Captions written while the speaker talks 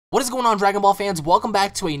What is going on, Dragon Ball fans? Welcome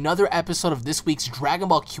back to another episode of this week's Dragon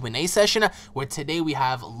Ball Q&A session, where today we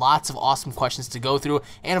have lots of awesome questions to go through,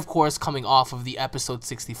 and of course, coming off of the episode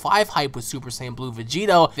 65 hype with Super Saiyan Blue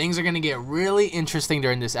Vegito, things are going to get really interesting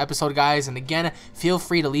during this episode, guys. And again, feel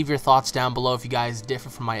free to leave your thoughts down below if you guys differ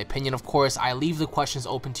from my opinion. Of course, I leave the questions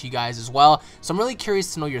open to you guys as well, so I'm really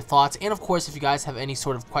curious to know your thoughts. And of course, if you guys have any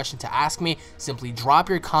sort of question to ask me, simply drop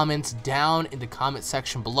your comments down in the comment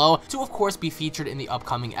section below to, of course, be featured in the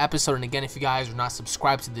upcoming episode. And again, if you guys are not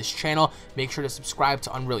subscribed to this channel, make sure to subscribe to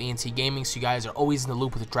UnrealEntGaming so you guys are always in the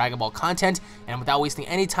loop with Dragon Ball content. And without wasting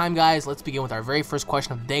any time, guys, let's begin with our very first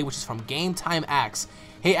question of the day, which is from Game Time Axe.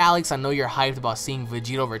 Hey Alex, I know you're hyped about seeing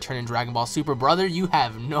Vegito return in Dragon Ball Super. Brother, you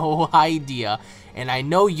have no idea. And I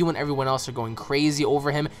know you and everyone else are going crazy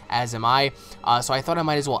over him, as am I. So I thought I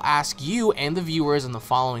might as well ask you and the viewers on the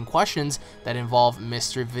following questions that involve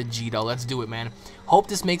Mr. Vegito. Let's do it, man. Hope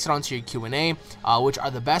this makes it onto your Q&A, which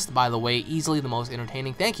are the best, by the way, easily the most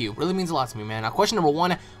entertaining. Thank you. Really means a lot to me, man. Now, question number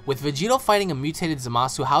one, with Vegito fighting a mutated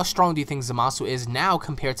Zamasu, how strong do you think Zamasu is now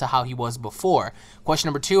compared to how he was before? Question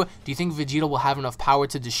number two, do you think Vegito will have enough power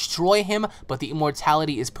to destroy him, but the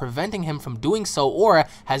immortality is preventing him from doing so, or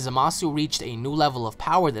has Zamasu reached a new level of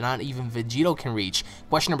power that not even Vegito can reach?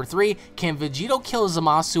 Question number three, can Vegito kill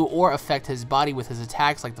Zamasu or affect his body with his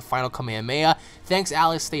attacks like the final Kamehameha? Thanks,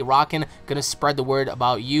 Alex. Stay rockin'. Gonna spread the word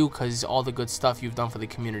about you because all the good stuff you've done for the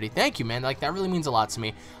community. Thank you, man. Like, that really means a lot to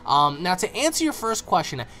me. Now, to answer your first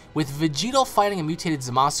question, with Vegito fighting a mutated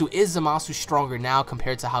Zamasu, is Zamasu stronger now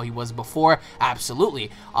compared to how he was before?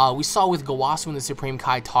 Absolutely. We saw with Gowasu and the Supreme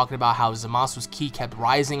Kai talking about how Zamasu's ki kept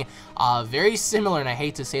rising. Very similar, and I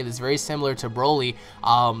hate to say this, very similar to Broly.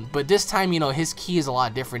 But this time, you know, his ki is a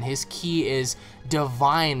lot different. His ki is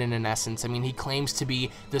divine in an essence. I mean, he claims to be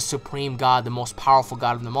the supreme god, the most powerful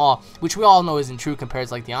god of them all, which we all know isn't true compared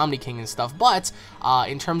to like the Omni King and stuff. But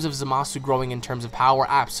in terms of Zamasu growing in terms of power,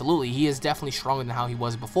 absolutely, he is definitely stronger than how he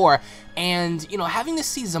was before. And, you know, having to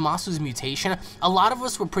see Zamasu's mutation, a lot of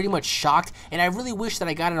us were pretty much shocked, and I really wish that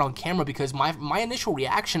I got it on camera, because my initial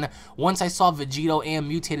reaction once I saw Vegito and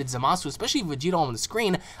mutated Zamasu, especially Vegito on the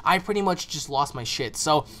screen, I pretty much just lost my shit.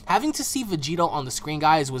 So having to see Vegito on the screen,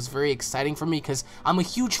 guys, was very exciting for me, because I'm a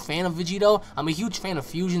huge fan of Vegito. I'm a huge fan of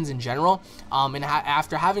fusions in general, and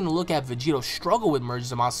after having to look at Vegito struggle with Merge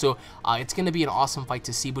Zamasu, it's going to be an awesome fight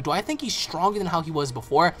to see. But do I think he's stronger than how he was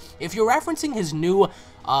before? If you're referencing his new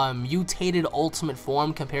mutated ultimate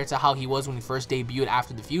form compared to how he was when he first debuted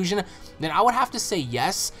after the fusion, then I would have to say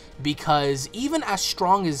yes, because even as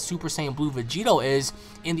strong as Super Saiyan Blue Vegito is,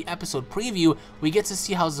 in the episode preview, we get to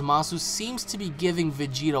see how Zamasu seems to be giving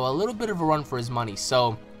Vegito a little bit of a run for his money.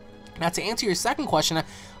 So now, to answer your second question,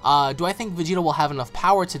 do I think Vegito will have enough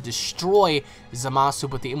power to destroy Zamasu,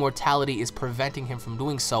 but the immortality is preventing him from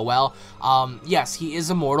doing so? Well, yes, he is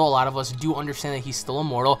immortal. A lot of us do understand that he's still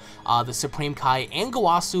immortal. The Supreme Kai and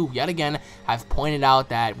Gowasu, yet again, have pointed out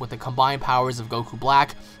that with the combined powers of Goku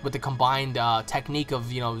Black, with the combined technique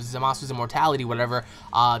of, you know, Zamasu's immortality, whatever,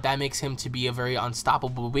 that makes him to be a very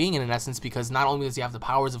unstoppable being in an essence, because not only does he have the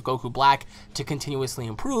powers of Goku Black to continuously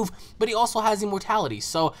improve, but he also has immortality.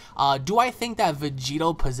 So, do I think that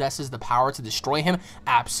Vegito possesses the power to destroy him?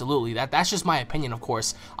 Absolutely. That's just my opinion, of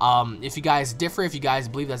course. If you guys differ, if you guys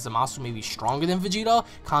believe that Zamasu may be stronger than Vegito,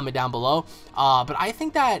 comment down below. But I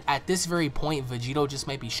think that at this very point, Vegito just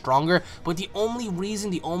might be stronger. But the only reason,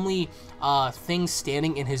 the only thing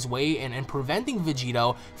standing in his way and preventing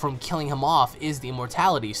Vegito from killing him off is the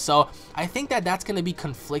immortality. So I think that that's going to be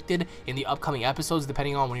conflicted in the upcoming episodes,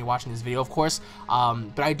 depending on when you're watching this video, of course.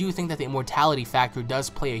 But I do think that the immortality factor does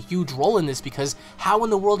play a huge role in this, because how in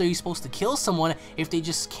the world are you supposed to kill someone if they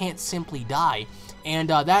just can't simply die? And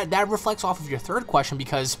that reflects off of your third question,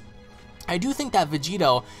 because I do think that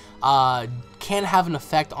Vegito can have an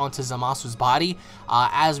effect onto Zamasu's body,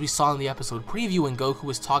 as we saw in the episode preview when Goku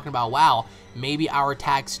was talking about, wow, maybe our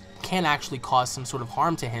attacks can actually cause some sort of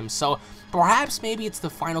harm to him. So perhaps maybe it's the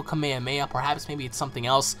final Kamehameha, perhaps maybe it's something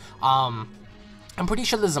else. I'm pretty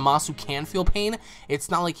sure that Zamasu can feel pain.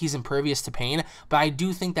 It's not like he's impervious to pain, but I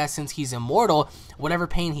do think that since he's immortal, whatever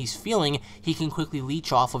pain he's feeling, he can quickly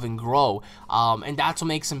leech off of and grow. And that's what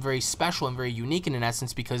makes him very special and very unique in an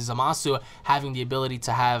essence, because Zamasu, having the ability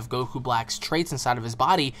to have Goku Black's traits inside of his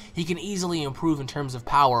body, he can easily improve in terms of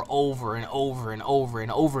power over and over and over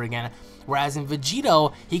and over again. Whereas in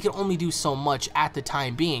Vegito, he can only do so much at the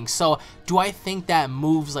time being. So do I think that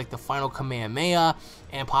moves like the final Kamehameha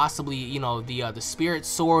and possibly, you know, the Spirit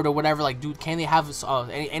Sword or whatever, like, can they have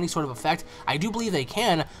any sort of effect? I do believe they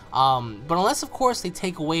can, but unless, of course, they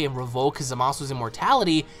take away and revoke Zamasu's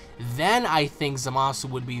immortality, then I think Zamasu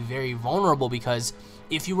would be very vulnerable, because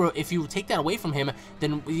if you take that away from him,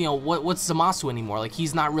 then you know what's Zamasu anymore? Like,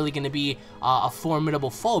 he's not really going to be a formidable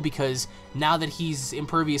foe, because now that he's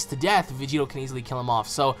impervious to death, Vegito can easily kill him off.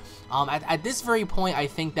 So at this very point, I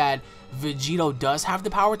think that Vegito does have the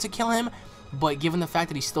power to kill him, but given the fact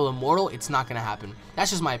that he's still immortal, it's not going to happen.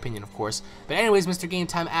 That's just my opinion, of course. But anyways, Mr. Game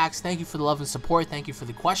Time Axe, thank you for the love and support. Thank you for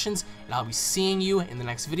the questions, and I'll be seeing you in the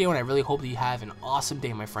next video, and I really hope that you have an awesome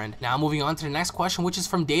day, my friend. Now, moving on to the next question, which is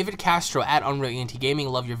from David Castro at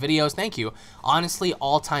UnrealEntGaming. Love your videos. Thank you. Honestly,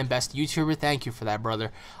 all-time best YouTuber. Thank you for that,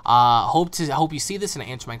 brother. Hope you see this and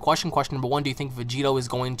answer my question. Question number 1, do you think Vegito is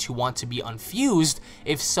going to want to be unfused?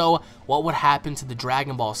 If so, what would happen to the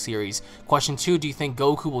Dragon Ball series? Question 2, do you think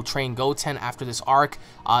Goku will train Goten after this arc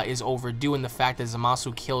is overdue, and the fact that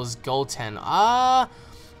Zamasu kills Goten?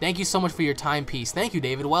 Thank you so much for your timepiece. Thank you,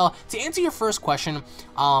 David. Well, to answer your first question,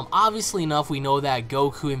 obviously enough, we know that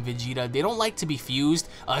Goku and Vegeta, they don't like to be fused,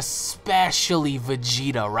 especially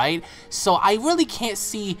Vegeta, right? So I really can't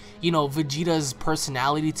see, you know, Vegeta's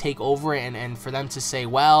personality take over and for them to say,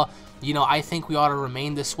 well, you know, I think we ought to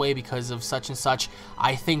remain this way because of such and such.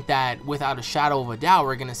 I think that without a shadow of a doubt,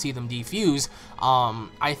 we're going to see them defuse.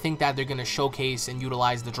 I think that they're going to showcase and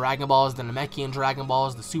utilize the Dragon Balls, the Namekian Dragon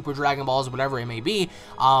Balls, the Super Dragon Balls, whatever it may be,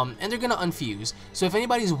 and they're going to unfuse. So if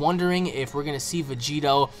anybody's wondering if we're going to see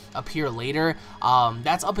Vegito appear later,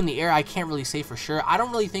 that's up in the air. I can't really say for sure. I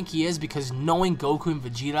don't really think he is, because knowing Goku and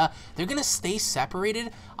Vegeta, they're going to stay separated,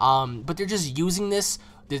 but they're just using this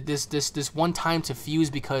one time to fuse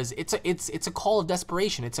because it's a call of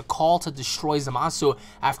desperation. It's a call to destroy Zamasu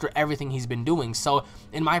after everything he's been doing. So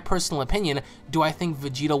in my personal opinion, do I think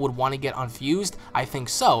Vegito would want to get unfused? I think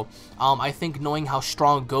so. I think knowing how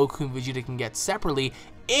strong Goku and Vegeta can get separately,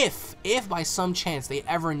 if by some chance they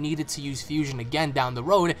ever needed to use fusion again down the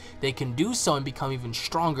road, they can do so and become even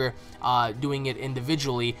stronger doing it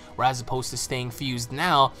individually, whereas opposed to staying fused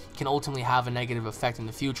now can ultimately have a negative effect in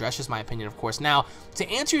the future. That's just my opinion, of course. Now, to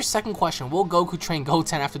answer your second question, will Goku train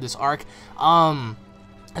Goten after this arc?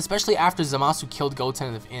 Especially after Zamasu killed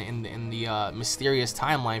Goten in the mysterious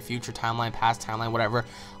timeline, future timeline, past timeline, whatever.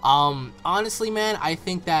 Honestly, man, I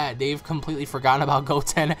think that they've completely forgotten about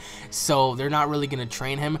Goten, so they're not really gonna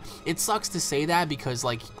train him. It sucks to say that because,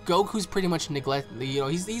 like, Goku's pretty much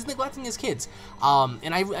he's neglecting his kids.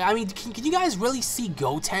 And I mean, can you guys really see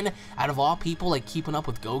Goten, out of all people, like, keeping up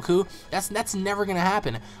with Goku? That's never gonna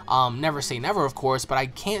happen. Never say never, of course, but I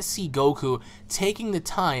can't see Goku taking the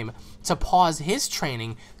time to pause his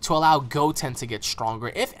training to allow Goten to get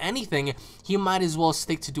stronger. If anything, he might as well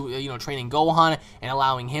stick to training Gohan and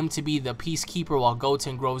allowing him to be the peacekeeper while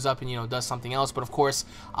Goten grows up and does something else. But of course,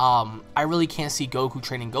 I really can't see Goku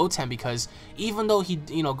training Goten, because even though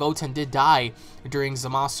Goten did die during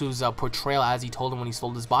Zamasu's portrayal, as he told him when he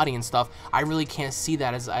sold his body and stuff, I really can't see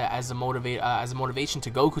that as a motivation to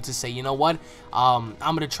Goku to say, you know what, I'm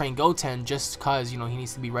gonna train Goten just because he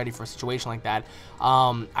needs to be ready for a situation like that.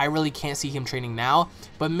 I really can't see him training now,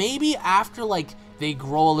 but maybe after, like, they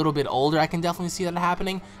grow a little bit older, I can definitely see that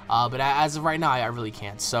happening, but as of right now, I really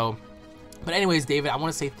can't. So, but anyways, David, I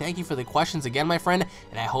want to say thank you for the questions again, my friend,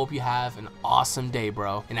 and I hope you have an awesome day,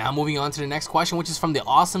 bro. And now moving on to the next question, which is from the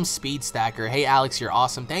awesome Speed Stacker. Hey, Alex, you're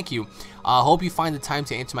awesome. Thank you. Hope you find the time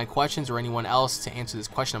to answer my questions, or anyone else to answer this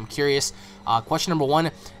question. I'm curious. Question number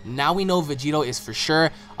 1, now we know Vegito is for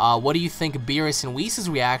sure. What do you think Beerus and Whis'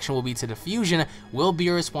 reaction will be to the fusion? Will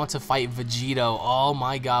Beerus want to fight Vegito? Oh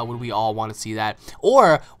my god, would we all want to see that?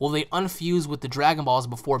 Or will they unfuse with the Dragon Balls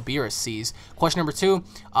before Beerus sees? Question number 2,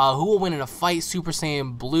 who will win in a fight, Super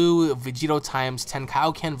Saiyan Blue Vegito times 10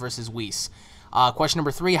 Kaioken versus Whis? Question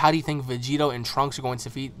number 3, how do you think Vegito and Trunks are going to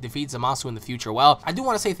defeat Zamasu in the future? Well, I do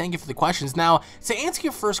want to say thank you for the questions. Now, to answer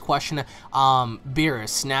your first question,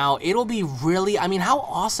 Beerus, now, it'll be really, I mean, how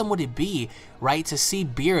awesome would it be, right, to see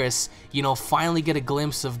Beerus, finally get a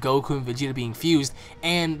glimpse of Goku and Vegeta being fused?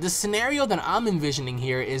 And the scenario that I'm envisioning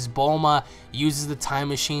here is Bulma uses the time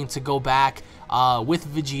machine to go back with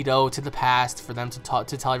Vegito to the past for them to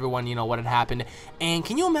tell everyone, what had happened. And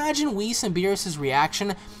can you imagine Whis and Beerus'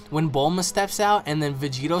 reaction when Bulma steps out and then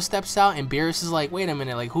Vegito steps out and Beerus is like, wait a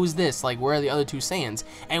minute, like, who's this? Like, where are the other two Saiyans?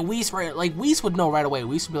 And Whis would know right away.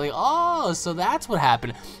 Whis would be like, oh, so that's what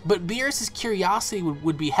happened. But Beerus' curiosity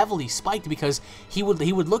would be heavily spiked, because he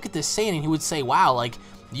would look at this Saiyan and he would say, wow, like,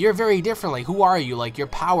 you're very different, like, who are you? Like, your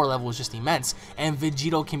power level is just immense. And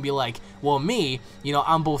Vegito can be like, well, me,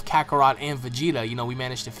 I'm both Kakarot and Vegeta, we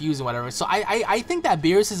managed to fuse and whatever. So I think that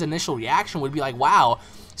Beerus' initial reaction would be like, wow,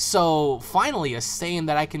 So finally, a Saiyan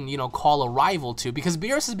that I can, you know, call a rival to, because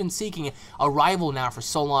Beerus has been seeking a rival now for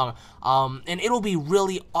so long, and it'll be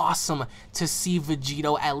really awesome to see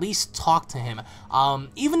Vegito at least talk to him.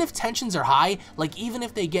 Even if tensions are high, like even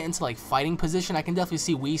if they get into like fighting position, I can definitely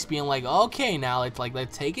see Whis being like, okay, now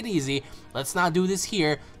let's take it easy. Let's not do this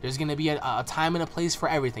here. There's gonna be a time and a place for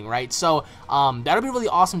everything, right? So that'll be really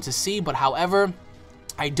awesome to see. But however,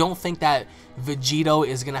 I don't think that Vegito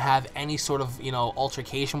is going to have any sort of, you know,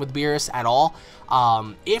 altercation with Beerus at all.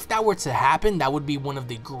 If that were to happen, that would be one of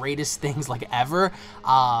the greatest things like ever.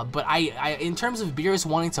 But in terms of Beerus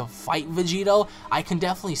wanting to fight Vegito, I can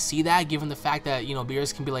definitely see that, given the fact that, you know,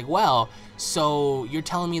 Beerus can be like, well, so you're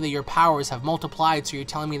telling me that your powers have multiplied, so you're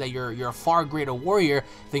telling me that you're a far greater warrior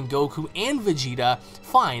than Goku and Vegeta.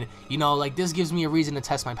 Fine, you know, like this gives me a reason to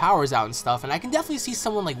test my powers out and stuff. And I can definitely see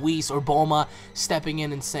someone like Whis or Bulma stepping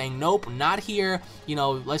in and saying, nope, not here, you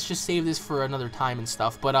know, let's just save this for another time and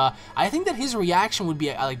stuff. But I think that his reaction would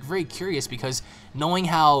be like very curious, because knowing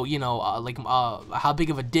how, you know, how big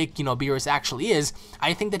of a dick, you know, Beerus actually is,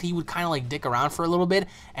 I think that he would kind of like dick around for a little bit,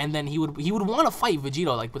 and then he would want to fight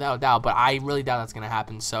Vegito, like without a doubt. But I really doubt that's gonna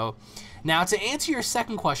happen. So now, to answer your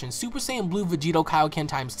second question, Super Saiyan Blue Vegito Kaioken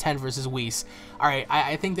times 10 versus Whis. Alright,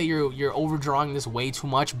 I think that you're overdrawing this way too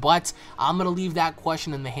much, but I'm going to leave that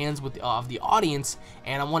question in the hands of the audience,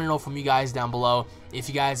 and I want to know from you guys down below if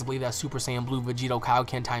you guys believe that Super Saiyan Blue Vegito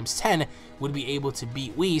Kaioken times 10 would be able to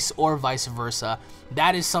beat Whis, or vice versa.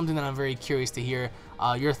 That is something that I'm very curious to hear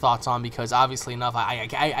your thoughts on, because obviously enough,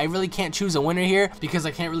 I really can't choose a winner here, because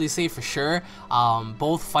I can't really say for sure.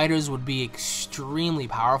 Both fighters would be extremely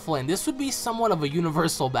powerful, and this would be somewhat of a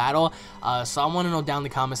universal battle, so I want to know down in the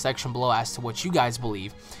comment section below as to what you guys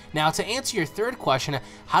believe. Now, to answer your third question,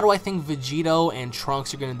 how do I think Vegito and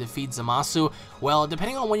Trunks are going to defeat Zamasu? Well,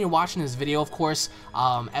 depending on when you're watching this video, of course,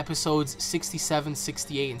 episodes 67,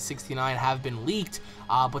 68, and 69 have been leaked,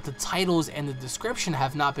 but the titles and the description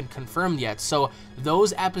have not been confirmed yet. So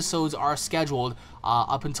those episodes are scheduled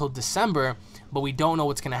up until December, but we don't know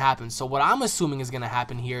what's going to happen. So what I'm assuming is going to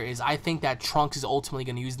happen here is I think that Trunks is ultimately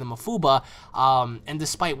going to use the Mafuba, and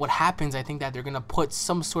despite what happens, I think that they're going to put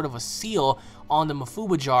some sort of a seal on the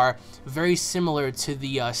Mafuba jar, very similar to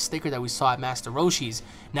the sticker that we saw at Master Roshi's.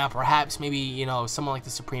 Now, perhaps maybe, you know, someone like the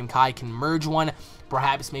Supreme Kai can merge one.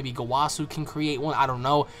 Perhaps maybe Gawasu can create one. I don't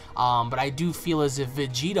know. But I do feel as if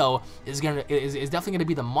Vegito is definitely gonna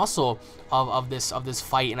be the muscle of this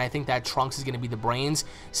fight, and I think that Trunks is gonna be the brains.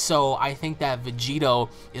 So I think that Vegito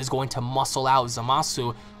is going to muscle out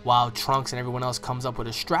Zamasu, while Trunks and everyone else comes up with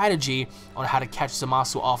a strategy on how to catch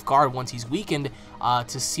Zamasu off guard once he's weakened,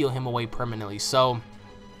 to seal him away permanently. So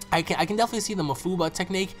I can definitely see the Mafuba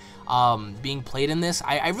technique being played in this.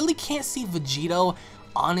 I really can't see Vegito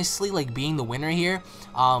honestly like being the winner here,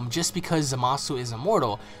 just because Zamasu is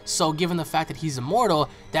immortal. So given the fact that he's immortal,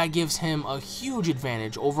 that gives him a huge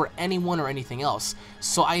advantage over anyone or anything else.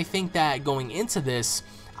 So I think that going into this,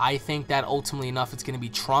 I think that ultimately enough, it's going to be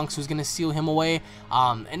Trunks who's going to seal him away,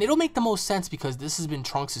 and it'll make the most sense because this has been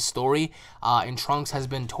Trunks' story, and Trunks has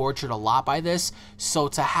been tortured a lot by this. So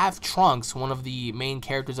to have Trunks, one of the main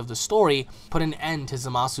characters of the story, put an end to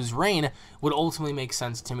Zamasu's reign would ultimately make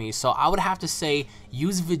sense to me. So I would have to say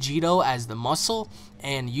use Vegito as the muscle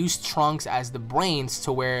and use Trunks as the brains,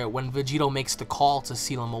 to where when Vegito makes the call to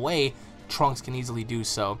seal him away, Trunks can easily do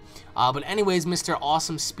so. But anyways, Mr.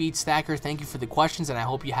 Awesome Speed Stacker, thank you for the questions, and I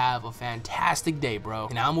hope you have a fantastic day, bro.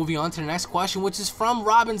 And now moving on to the next question, which is from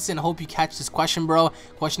Robinson. Hope you catch this question, bro.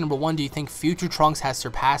 Question number 1, do you think future Trunks has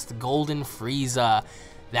surpassed Golden Frieza?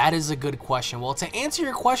 That is a good question. Well, to answer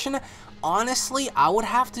your question, honestly, I would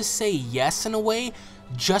have to say yes in a way,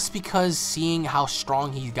 just because seeing how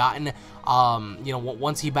strong he's gotten, you know,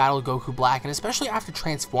 once he battled Goku Black, and especially after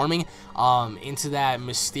transforming into that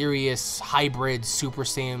mysterious hybrid Super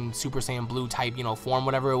Saiyan Blue type, you know, form,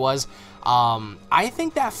 whatever it was, I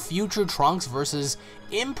think that future Trunks versus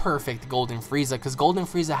imperfect Golden Frieza, because Golden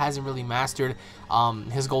Frieza hasn't really mastered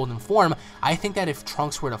his golden form, I think that if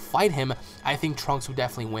Trunks were to fight him, I think Trunks would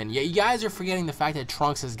definitely win. Yeah, you guys are forgetting the fact that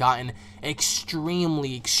Trunks has gotten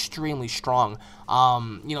extremely strong.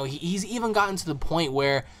 You know, he's even gotten to the point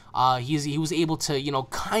where he was able to, you know,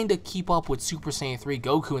 kind of keep up with Super Saiyan 3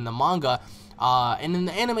 Goku in the manga. And in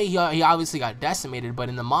the anime, he obviously got decimated, but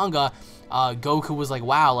in the manga, Goku was like,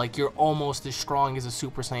 wow, like, you're almost as strong as a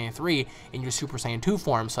Super Saiyan 3 in your Super Saiyan 2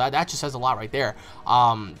 form, so that just says a lot right there.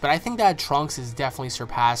 But I think that Trunks has definitely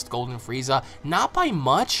surpassed Golden Frieza, not by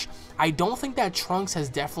much. I don't think that Trunks has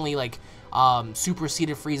definitely, like,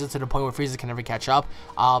 superseded Frieza to the point where Frieza can never catch up,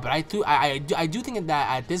 but I do think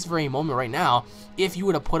that at this very moment right now, if you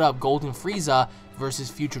were to put up Golden Frieza versus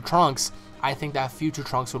future Trunks, I think that future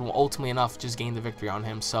Trunks would ultimately enough just gain the victory on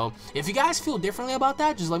him. So if you guys feel differently about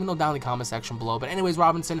that, just let me know down in the comment section below. But anyways,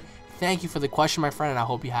 Robinson, thank you for the question, my friend, and I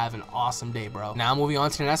hope you have an awesome day, bro. Now moving on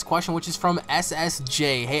to the next question, which is from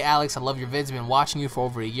SSJ. Hey Alex, I love your vids. Been watching you for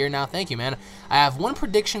over a year now. Thank you, man. I have one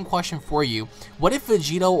prediction question for you. What if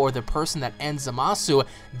Vegito, or the person that ends Zamasu,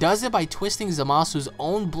 does it by twisting Zamasu's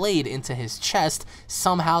own blade into his chest,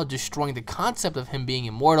 somehow destroying the concept of him being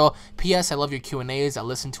immortal? P.S. I love your Q&As. I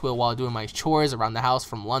listen to it while doing my chores around the house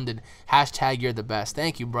from London. Hashtag you're the best.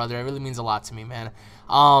 Thank you, brother. It really means a lot to me, man.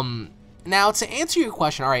 Now, to answer your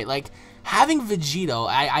question, all right, like, having Vegito,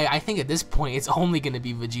 I think at this point it's only going to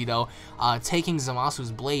be Vegito taking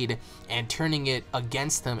Zamasu's blade and turning it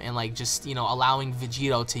against him, and like just, you know, allowing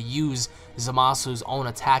Vegito to use Zamasu's own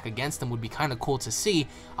attack against him would be kind of cool to see.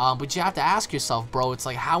 But you have to ask yourself, bro, it's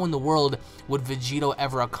like, how in the world would Vegito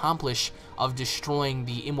ever accomplish of destroying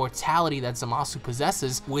the immortality that Zamasu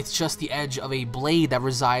possesses with just the edge of a blade that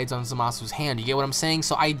resides on Zamasu's hand? You get what I'm saying?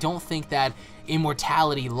 So I don't think that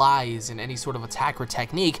immortality lies in any sort of attack or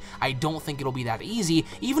technique. I don't think it'll be that easy.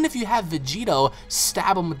 Even if you have Vegito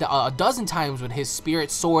stab him a dozen times with his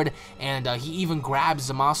spirit sword, and he even grabs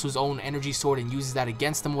Zamasu's own energy sword and uses that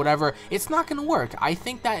against him, whatever, it's not going to work. I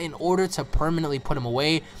think that in order to permanently put him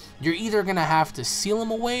away, you're either going to have to seal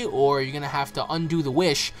him away, or you're going to have to undo the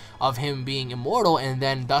wish of him being immortal and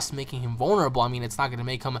then thus making him vulnerable. I mean, it's not going to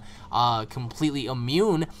make him completely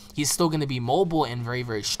immune. He's still going to be mobile and very,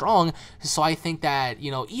 very strong. So I think that,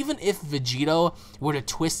 you know, even if Vegito were to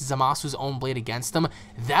twist Zamasu's own blade against him,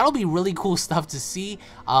 that'll be really cool stuff to see.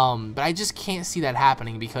 But I just can't see that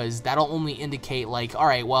happening, because that'll only indicate, like, all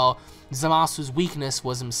right, well, Zamasu's weakness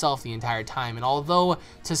was himself the entire time. And although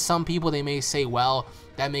to some people they may say, well,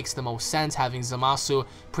 that makes the most sense, having Zamasu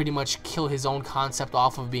pretty much kill his own concept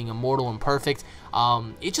off of being immortal and perfect,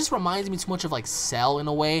 it just reminds me too much of like Cell in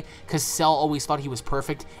a way, because Cell always thought he was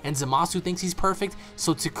perfect and Zamasu thinks he's perfect.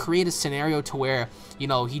 So to create a scenario to where, you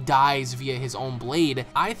know, he dies via his own blade,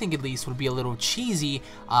 I think at least would be a little cheesy.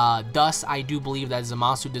 Thus I do believe that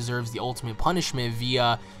Zamasu deserves the ultimate punishment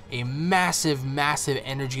via a massive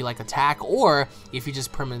energy like attack, or if he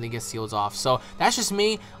just permanently gets sealed off. So that's just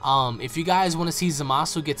me. If you guys want to see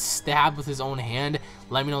Zamasu get stabbed with his own hand,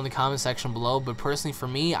 let me know in the comment section below. But personally for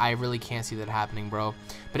me, I really can't see that happening, bro.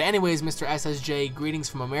 But anyways, Mr. SSJ, greetings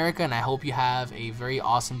from America, and I hope you have a very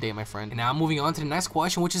awesome day, my friend. And now moving on to the next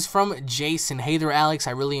question, which is from Jason. Hey there, Alex.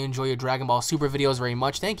 I really enjoy your Dragon Ball Super videos very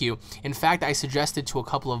much. Thank you. In fact, I suggested to a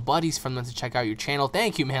couple of buddies from them to check out your channel.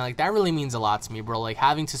 Thank you, man. Like, that really means a lot to me, bro. Like,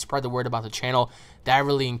 having to spread the word about the channel, that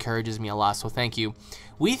really encourages me a lot, so thank you.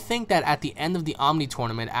 We think that at the end of the Omni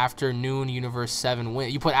tournament, after noon Universe 7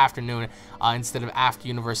 wins, you put afternoon instead of after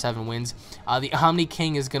Universe 7 wins, the Omni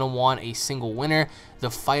King is going to want a single winner.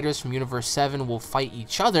 The fighters from Universe 7 will fight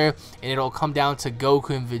each other, and it'll come down to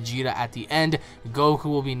Goku and Vegeta at the end. Goku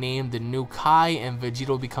will be named the new Kai, and Vegeta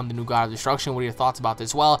will become the new God of Destruction. What are your thoughts about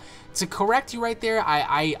this? Well, to correct you right there,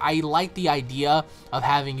 I like the idea of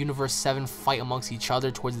having Universe 7 fight amongst each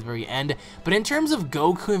other towards the very end, but in terms of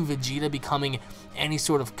Goku and Vegeta becoming any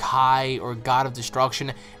sort of Kai or God of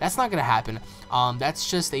Destruction, that's not going to happen. That's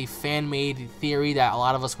just a fan-made theory that a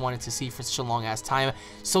lot of us wanted to see for such a long-ass time.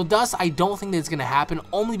 So thus, I don't think that it's going to happen,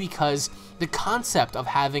 only because the concept of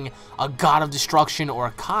having a God of Destruction or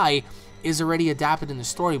a Kai is already adapted in the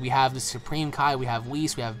story. We have the Supreme Kai, we have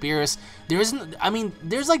Whis, we have Beerus.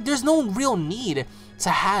 There's no real need to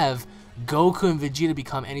have Goku and Vegeta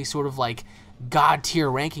become any sort of like God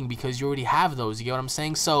tier ranking, because you already have those. You get what I'm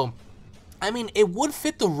saying? So I mean, it would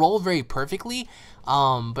fit the role very perfectly,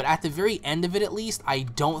 but at the very end of it, at least, I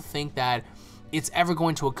don't think that it's ever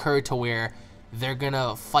going to occur to where they're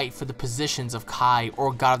gonna fight for the positions of Kai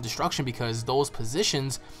or God of Destruction, because those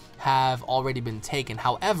positions have already been taken.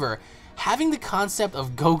 However, having the concept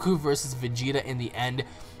of Goku versus Vegeta in the end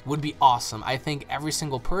would be awesome. I think every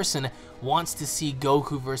single person wants to see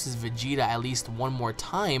Goku versus Vegeta at least one more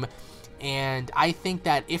time, and I think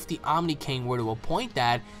that if the Omni King were to appoint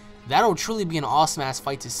that, that'll truly be an awesome ass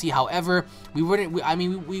fight to see. However, we wouldn't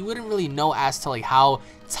really know as to like how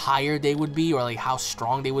tired they would be or like how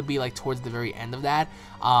strong they would be like towards the very end of that.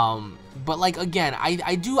 But like again,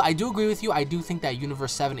 I do agree with you. I do think that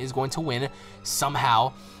Universe 7 is going to win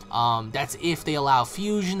somehow. That's if they allow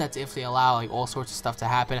fusion, that's if they allow like all sorts of stuff to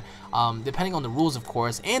happen, depending on the rules, of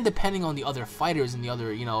course, and depending on the other fighters and the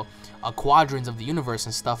other, you know, quadrants of the universe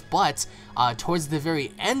and stuff. But towards the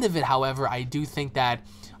very end of it, however, I do think that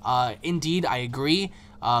indeed, I agree,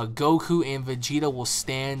 Goku and Vegeta will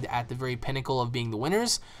stand at the very pinnacle of being the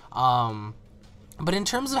winners. But in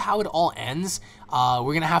terms of how it all ends,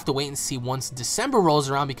 we're going to have to wait and see once December rolls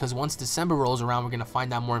around, because once December rolls around, we're going to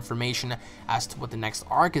find out more information as to what the next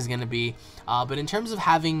arc is going to be. But in terms of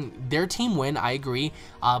having their team win, I agree.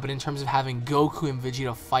 But in terms of having Goku and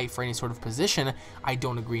Vegito fight for any sort of position, I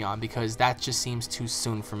don't agree on, because that just seems too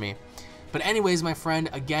soon for me. But anyways, my friend,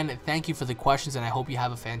 again, thank you for the questions, and I hope you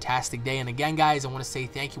have a fantastic day. And again, guys, I want to say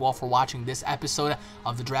thank you all for watching this episode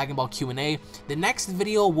of the Dragon Ball Q&A. The next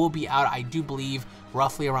video will be out, I do believe,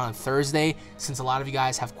 roughly around Thursday, since a lot of you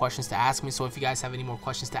guys have questions to ask me. So if you guys have any more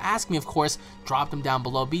questions to ask me, of course, drop them down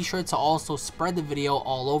below. Be sure to also spread the video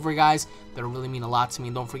all over, guys. That'll really mean a lot to me.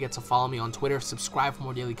 And don't forget to follow me on Twitter. Subscribe for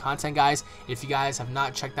more daily content, guys. If you guys have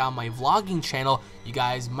not checked out my vlogging channel, you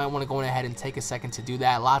guys might want to go ahead and take a second to do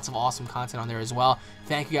that. Lots of awesome content on there as well.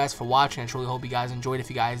 Thank you guys for watching. I truly hope you guys enjoyed. If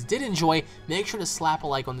you guys did enjoy, make sure to slap a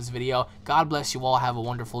like on this video. God bless you all. Have a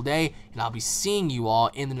wonderful day, and I'll be seeing you all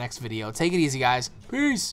in the next video. Take it easy, guys. Peace.